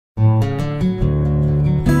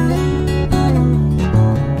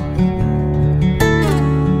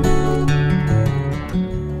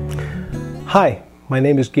Hi, my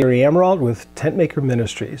name is Gary Emerald with Tentmaker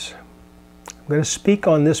Ministries. I'm going to speak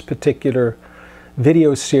on this particular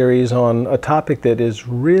video series on a topic that is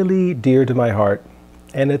really dear to my heart,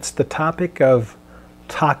 and it's the topic of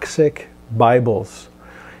toxic Bibles.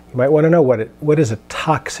 You might want to know what is a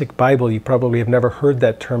toxic Bible. You probably have never heard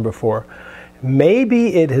that term before.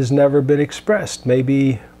 Maybe it has never been expressed.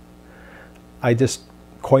 Maybe I just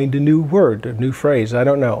coined a new word, a new phrase. I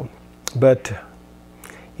don't know. But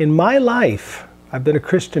in my life, I've been a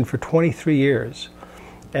Christian for 23 years,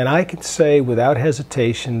 and I can say without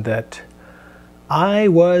hesitation that I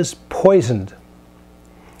was poisoned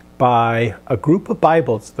by a group of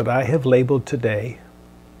Bibles that I have labeled today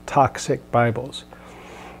toxic Bibles.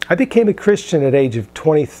 I became a Christian at age of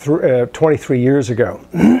 23 years ago,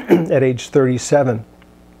 at age 37.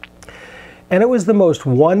 And it was the most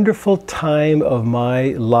wonderful time of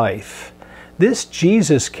my life. This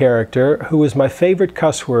Jesus character, who was my favorite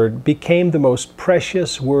cuss word, became the most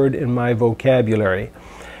precious word in my vocabulary.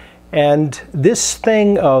 And this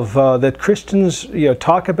thing of that Christians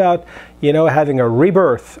talk about, having a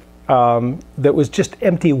rebirth, that was just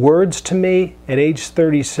empty words to me at age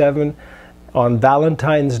 37 on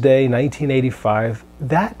Valentine's Day, 1985,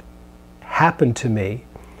 that happened to me.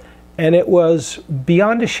 And it was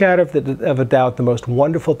beyond a shadow of a doubt the most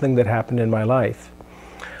wonderful thing that happened in my life.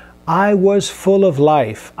 I was full of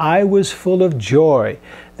life. I was full of joy.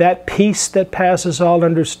 That peace that passes all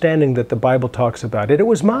understanding that the Bible talks about, it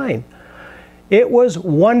was mine. It was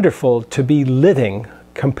wonderful to be living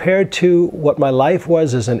compared to what my life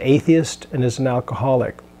was as an atheist and as an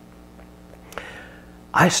alcoholic.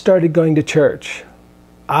 I started going to church.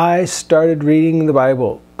 I started reading the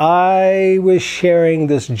Bible. I was sharing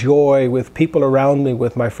this joy with people around me,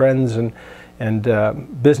 with my friends and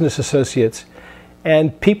business associates.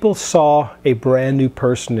 And people saw a brand new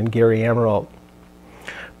person in Gary Emerald.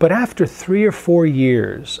 But after 3 or 4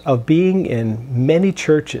 years of being in many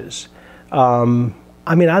churches, I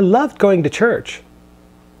loved going to church.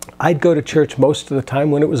 I'd go to church most of the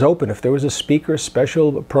time when it was open. If there was a speaker, a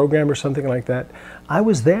special program or something like that, I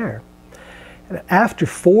was there. And after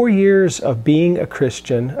 4 years of being a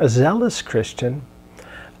Christian, a zealous Christian,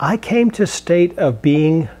 I came to a state of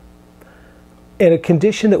being in a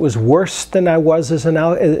condition that was worse than I was as an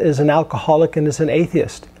alcoholic and as an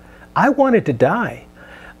atheist. I wanted to die.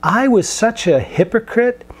 I was such a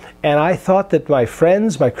hypocrite, and I thought that my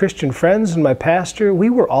friends, my Christian friends and my pastor, we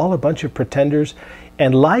were all a bunch of pretenders,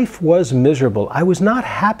 and life was miserable. I was not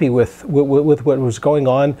happy with what was going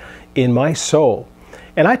on in my soul.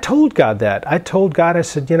 And I told God that. I told God, I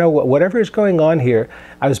said, whatever is going on here,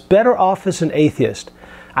 I was better off as an atheist.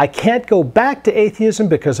 I can't go back to atheism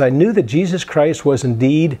because I knew that Jesus Christ was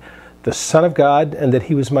indeed the Son of God and that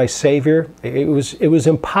He was my Savior. It was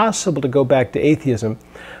impossible to go back to atheism.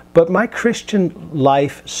 But my Christian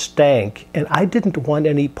life stank, and I didn't want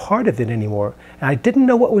any part of it anymore. And I didn't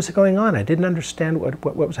know what was going on. I didn't understand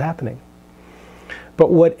what was happening.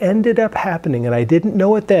 But what ended up happening, and I didn't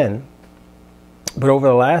know it then, but over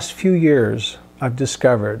the last few years, I've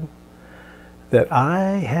discovered that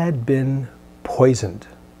I had been poisoned.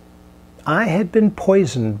 I had been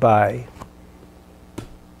poisoned by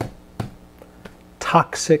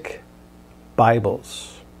toxic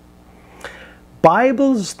Bibles.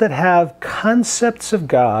 Bibles that have concepts of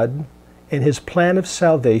God and His plan of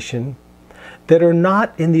salvation that are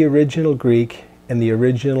not in the original Greek and the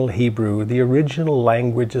original Hebrew, the original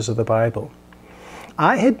languages of the Bible.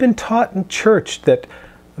 I had been taught in church that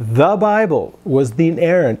the Bible was the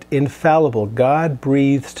inerrant, infallible,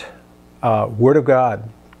 God-breathed Word of God.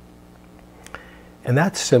 And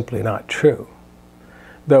that's simply not true.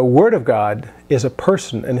 The Word of God is a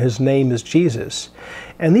person, and His name is Jesus.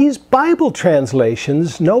 And these Bible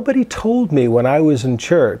translations, nobody told me when I was in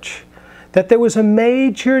church that there was a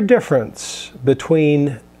major difference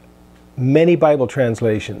between many Bible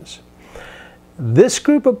translations. This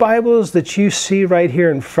group of Bibles that you see right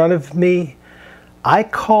here in front of me, I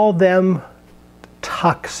call them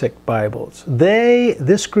toxic Bibles.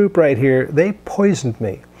 This group right here, they poisoned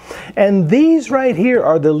me. And these right here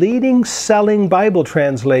are the leading selling Bible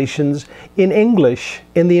translations in English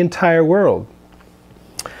in the entire world.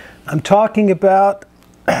 I'm talking about,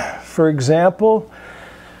 for example,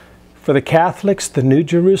 for the Catholics, the New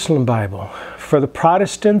Jerusalem Bible. For the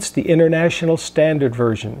Protestants, the International Standard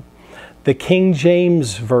Version. The King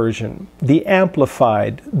James Version. The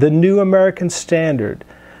Amplified. The New American Standard.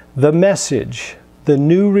 The Message. The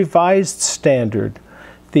New Revised Standard.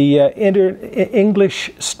 The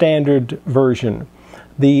English Standard Version,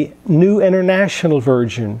 the New International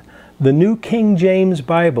Version, the New King James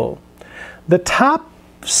Bible. The top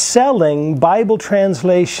selling Bible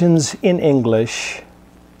translations in English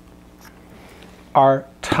are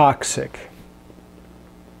toxic.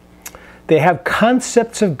 They have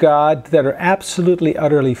concepts of God that are absolutely,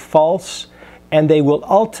 utterly false, and they will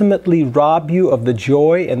ultimately rob you of the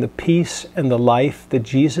joy and the peace and the life that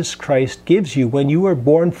Jesus Christ gives you when you are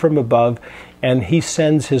born from above and He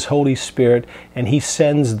sends His Holy Spirit and He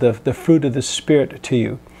sends the fruit of the Spirit to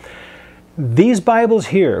you. These Bibles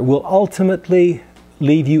here will ultimately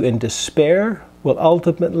leave you in despair, will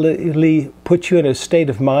ultimately put you in a state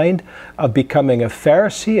of mind of becoming a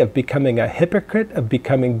Pharisee, of becoming a hypocrite, of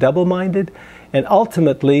becoming double-minded, and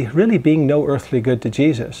ultimately really being no earthly good to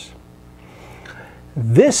Jesus.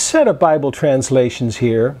 This set of Bible translations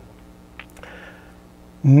here,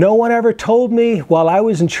 no one ever told me while I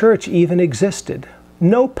was in church even existed.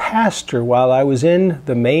 No pastor while I was in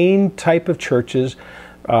the main type of churches,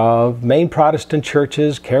 main Protestant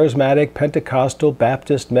churches, Charismatic, Pentecostal,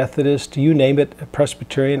 Baptist, Methodist, you name it,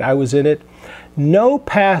 Presbyterian, I was in it. No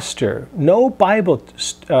pastor, no Bible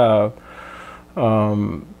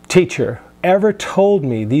teacher ever told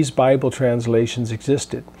me these Bible translations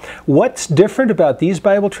existed. What's different about these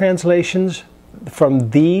Bible translations from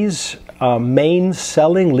these leading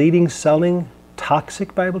selling,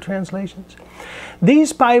 toxic Bible translations?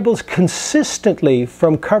 These Bibles consistently,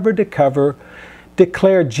 from cover to cover,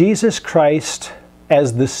 declare Jesus Christ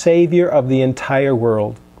as the Savior of the entire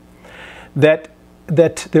world. That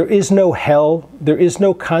there is no hell, there is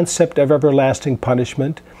no concept of everlasting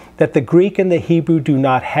punishment, that the Greek and the Hebrew do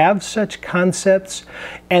not have such concepts,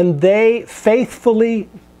 and they faithfully,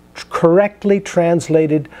 correctly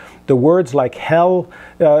translated the words like hell,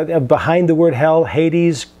 behind the word hell,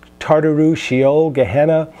 Hades, Tartarus, Sheol,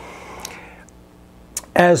 Gehenna,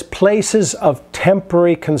 as places of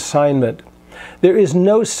temporary consignment. There is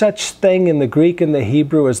no such thing in the Greek and the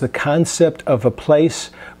Hebrew as the concept of a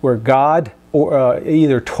place where God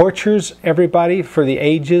either tortures everybody for the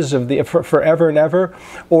ages of forever and ever,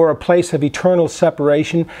 or a place of eternal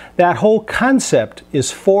separation. That whole concept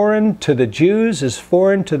is foreign to the Jews, is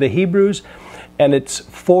foreign to the Hebrews, and it's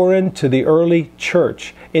foreign to the early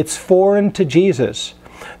church. It's foreign to Jesus.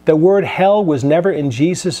 The word hell was never in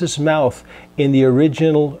Jesus' mouth in the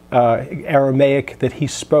original Aramaic that He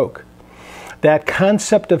spoke. That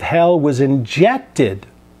concept of hell was injected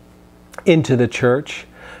into the church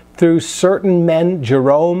through certain men,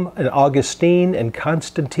 Jerome and Augustine and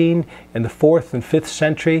Constantine in the 4th and 5th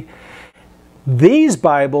century. These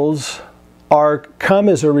Bibles come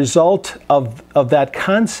as a result of that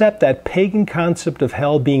concept, that pagan concept of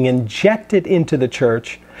hell being injected into the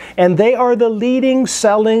church, and they are the leading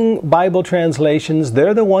selling Bible translations.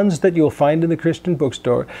 They're the ones that you'll find in the Christian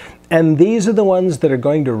bookstore, and these are the ones that are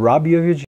going to rob you of your